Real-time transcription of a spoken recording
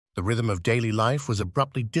The rhythm of daily life was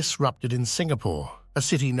abruptly disrupted in Singapore, a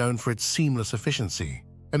city known for its seamless efficiency.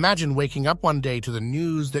 Imagine waking up one day to the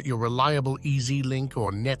news that your reliable EZ-Link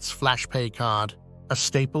or Nets FlashPay card, a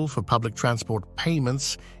staple for public transport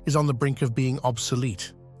payments, is on the brink of being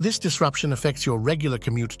obsolete. This disruption affects your regular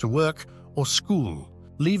commute to work or school,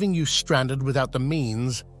 leaving you stranded without the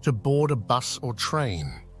means to board a bus or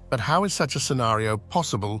train. But how is such a scenario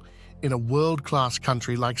possible in a world-class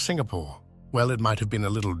country like Singapore? Well, it might have been a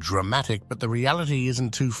little dramatic, but the reality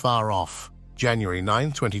isn't too far off. January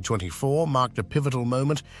 9, 2024 marked a pivotal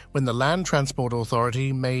moment when the Land Transport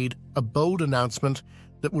Authority made a bold announcement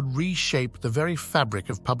that would reshape the very fabric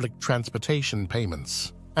of public transportation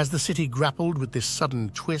payments. As the city grappled with this sudden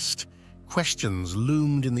twist, questions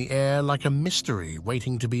loomed in the air like a mystery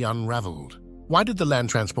waiting to be unraveled. Why did the Land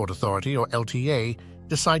Transport Authority, or LTA,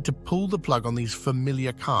 decide to pull the plug on these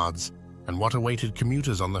familiar cards, and what awaited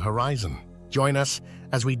commuters on the horizon? Join us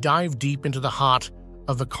as we dive deep into the heart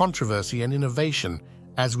of the controversy and innovation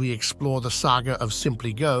as we explore the saga of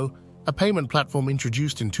Simply Go, a payment platform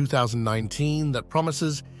introduced in 2019 that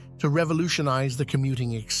promises to revolutionize the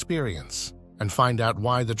commuting experience, and find out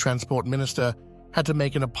why the transport minister had to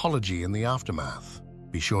make an apology in the aftermath.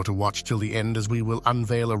 Be sure to watch till the end as we will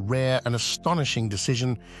unveil a rare and astonishing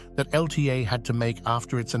decision that LTA had to make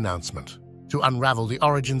after its announcement. To unravel the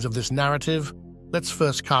origins of this narrative, let's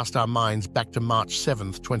first cast our minds back to March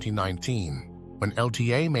 7, 2019, when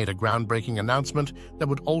LTA made a groundbreaking announcement that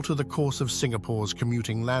would alter the course of Singapore's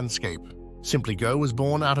commuting landscape. Simply Go was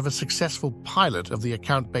born out of a successful pilot of the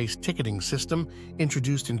account-based ticketing system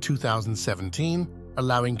introduced in 2017,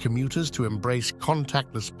 allowing commuters to embrace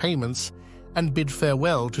contactless payments and bid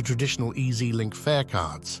farewell to traditional EZ-Link fare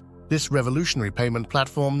cards. This revolutionary payment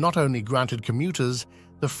platform not only granted commuters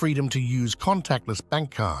the freedom to use contactless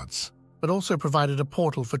bank cards, but also provided a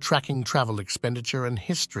portal for tracking travel expenditure and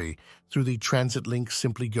history through the TransitLink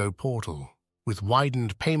Simply Go portal. With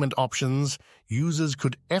widened payment options, users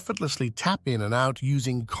could effortlessly tap in and out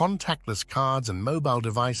using contactless cards and mobile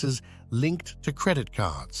devices linked to credit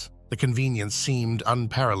cards. The convenience seemed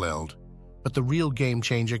unparalleled, but the real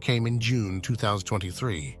game-changer came in June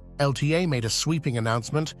 2023. LTA made a sweeping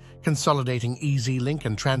announcement consolidating EZ-Link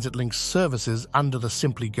and TransitLink services under the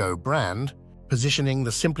Simply Go brand, positioning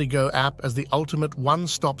the Simply Go app as the ultimate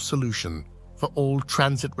one-stop solution for all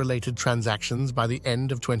transit-related transactions. By the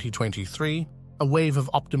end of 2023, a wave of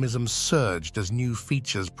optimism surged as new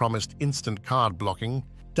features promised instant card blocking,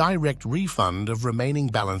 direct refund of remaining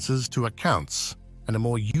balances to accounts, and a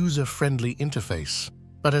more user-friendly interface.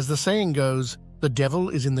 But as the saying goes, the devil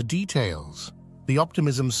is in the details. The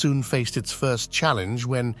optimism soon faced its first challenge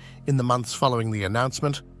when, in the months following the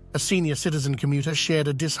announcement, a senior citizen commuter shared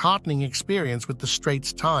a disheartening experience with the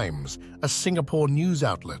Straits Times, a Singapore news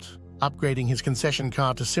outlet. Upgrading his concession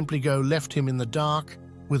card to Simply Go left him in the dark,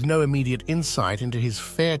 with no immediate insight into his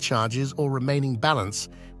fare charges or remaining balance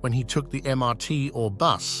when he took the MRT or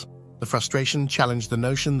bus. The frustration challenged the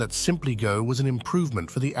notion that Simply Go was an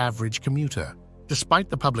improvement for the average commuter. Despite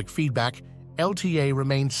the public feedback, LTA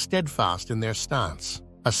remained steadfast in their stance.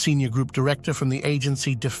 A senior group director from the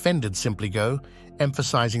agency defended Simply Go,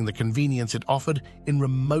 emphasizing the convenience it offered in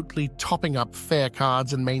remotely topping up fare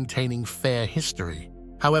cards and maintaining fare history.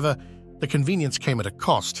 However, the convenience came at a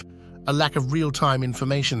cost, a lack of real-time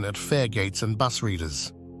information at fare gates and bus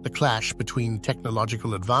readers. The clash between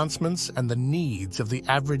technological advancements and the needs of the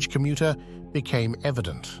average commuter became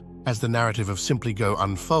evident. As the narrative of Simply Go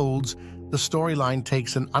unfolds, the storyline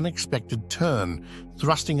takes an unexpected turn,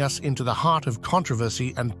 thrusting us into the heart of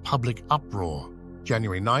controversy and public uproar.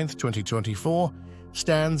 January 9, 2024,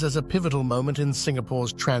 stands as a pivotal moment in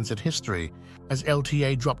Singapore's transit history, as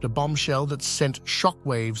LTA dropped a bombshell that sent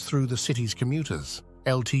shockwaves through the city's commuters.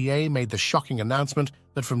 LTA made the shocking announcement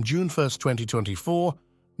that from June 1, 2024,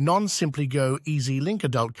 non-Simply Go EZ-Link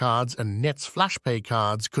adult cards and Nets FlashPay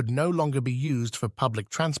cards could no longer be used for public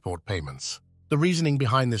transport payments. The reasoning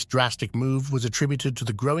behind this drastic move was attributed to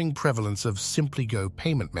the growing prevalence of Simply Go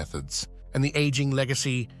payment methods and the aging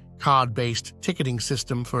legacy card-based ticketing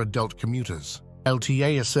system for adult commuters.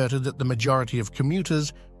 LTA asserted that the majority of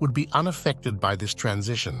commuters would be unaffected by this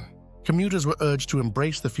transition. Commuters were urged to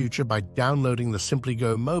embrace the future by downloading the Simply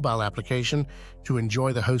Go mobile application to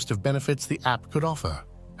enjoy the host of benefits the app could offer.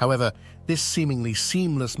 However, this seemingly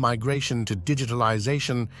seamless migration to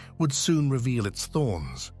digitalization would soon reveal its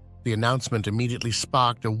thorns. The announcement immediately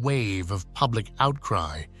sparked a wave of public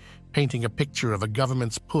outcry, painting a picture of a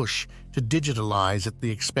government's push to digitalize at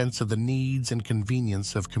the expense of the needs and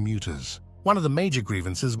convenience of commuters. One of the major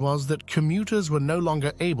grievances was that commuters were no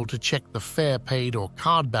longer able to check the fare paid or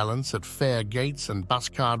card balance at fare gates and bus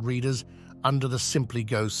card readers under the Simply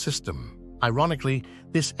Go system. Ironically,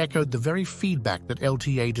 this echoed the very feedback that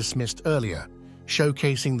LTA dismissed earlier,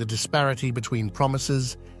 showcasing the disparity between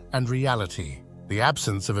promises and reality. The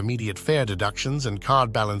absence of immediate fare deductions and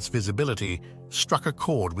card balance visibility struck a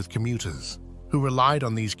chord with commuters, who relied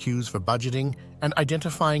on these cues for budgeting and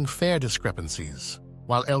identifying fare discrepancies.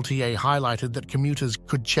 While LTA highlighted that commuters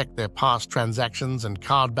could check their past transactions and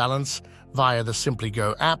card balance via the Simply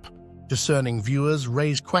Go app, discerning viewers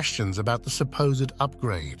raised questions about the supposed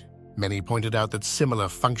upgrade. Many pointed out that similar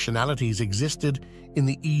functionalities existed in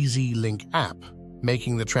the Easy Link app,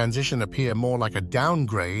 making the transition appear more like a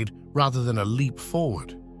downgrade rather than a leap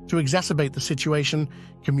forward. To exacerbate the situation,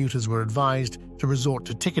 commuters were advised to resort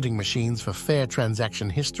to ticketing machines for fare transaction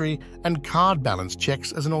history and card balance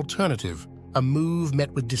checks as an alternative, a move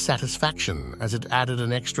met with dissatisfaction as it added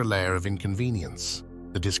an extra layer of inconvenience.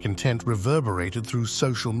 The discontent reverberated through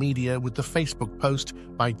social media with the Facebook post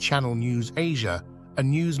by Channel News Asia, a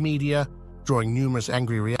news media, drawing numerous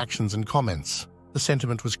angry reactions and comments. The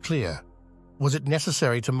sentiment was clear. Was it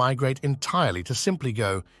necessary to migrate entirely to Simply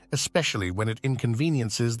Go, especially when it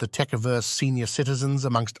inconveniences the tech-averse senior citizens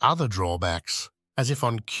amongst other drawbacks? As if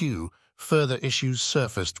on cue, further issues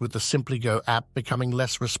surfaced with the Simply Go app becoming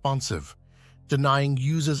less responsive, denying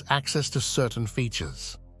users access to certain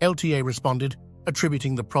features. LTA responded,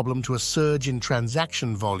 attributing the problem to a surge in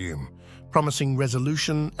transaction volume, promising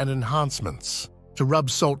resolution and enhancements. To rub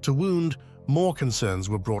salt to wound, more concerns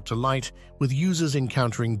were brought to light, with users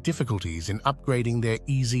encountering difficulties in upgrading their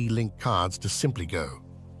Easy Link cards to Simply Go.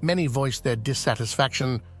 Many voiced their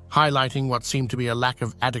dissatisfaction, highlighting what seemed to be a lack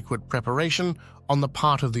of adequate preparation on the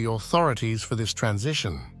part of the authorities for this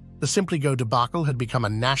transition. The Simply Go debacle had become a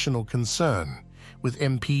national concern, with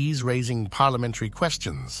MPs raising parliamentary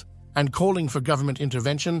questions and calling for government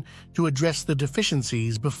intervention to address the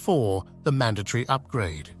deficiencies before the mandatory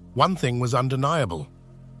upgrade. One thing was undeniable.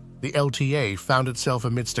 The LTA found itself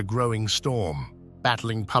amidst a growing storm,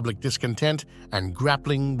 battling public discontent and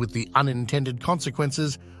grappling with the unintended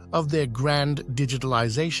consequences of their grand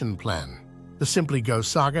digitalization plan. The Simply Go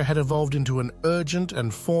saga had evolved into an urgent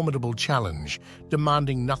and formidable challenge,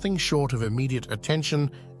 demanding nothing short of immediate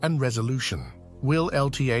attention and resolution. Will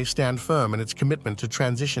LTA stand firm in its commitment to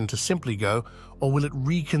transition to Simply Go, or will it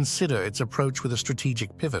reconsider its approach with a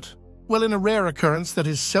strategic pivot? Well, in a rare occurrence that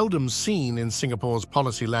is seldom seen in Singapore's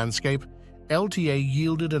policy landscape, LTA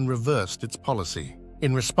yielded and reversed its policy.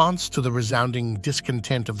 In response to the resounding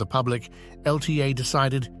discontent of the public, LTA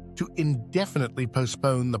decided to indefinitely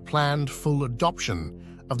postpone the planned full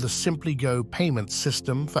adoption of the Simply Go payment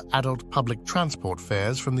system for adult public transport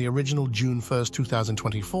fares from the original June 1,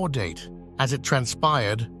 2024 date. As it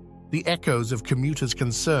transpired, the echoes of commuters'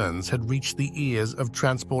 concerns had reached the ears of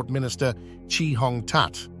Transport Minister Chee Hong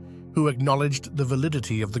Tat, who acknowledged the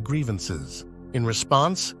validity of the grievances. In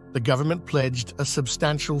response, the government pledged a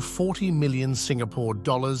substantial 40 million Singapore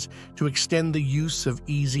dollars to extend the use of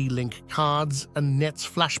Easy Link cards and Nets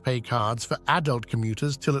FlashPay cards for adult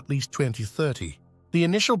commuters till at least 2030. The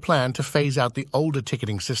initial plan to phase out the older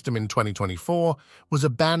ticketing system in 2024 was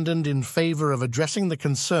abandoned in favor of addressing the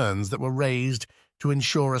concerns that were raised to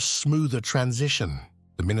ensure a smoother transition.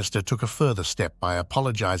 The minister took a further step by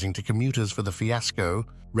apologizing to commuters for the fiasco,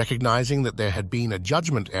 recognizing that there had been a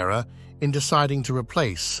judgment error in deciding to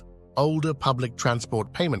replace older public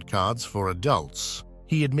transport payment cards for adults.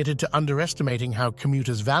 He admitted to underestimating how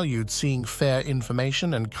commuters valued seeing fare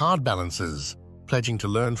information and card balances, pledging to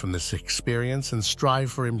learn from this experience and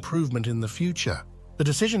strive for improvement in the future. The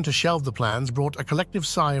decision to shelve the plans brought a collective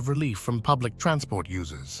sigh of relief from public transport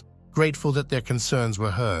users, grateful that their concerns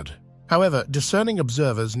were heard. However, discerning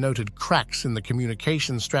observers noted cracks in the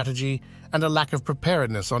communication strategy and a lack of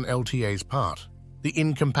preparedness on LTA's part. The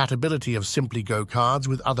incompatibility of Simply Go cards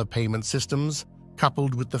with other payment systems,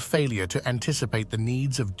 coupled with the failure to anticipate the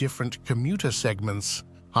needs of different commuter segments,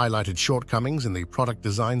 highlighted shortcomings in the product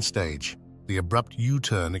design stage. The abrupt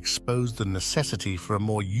U-turn exposed the necessity for a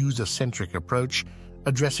more user-centric approach,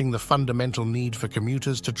 addressing the fundamental need for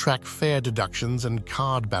commuters to track fare deductions and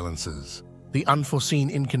card balances. The unforeseen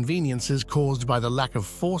inconveniences caused by the lack of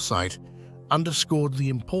foresight underscored the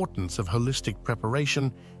importance of holistic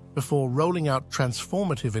preparation before rolling out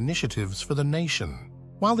transformative initiatives for the nation.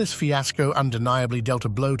 While this fiasco undeniably dealt a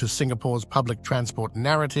blow to Singapore's public transport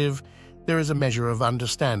narrative, there is a measure of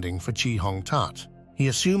understanding for Chee Hong Tat. He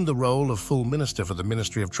assumed the role of full minister for the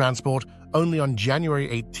Ministry of Transport only on January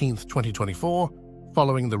 18, 2024,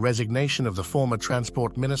 following the resignation of the former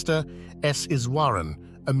Transport Minister, S. Iswaran,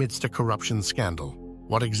 amidst a corruption scandal.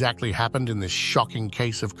 What exactly happened in this shocking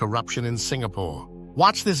case of corruption in Singapore?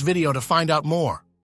 Watch this video to find out more.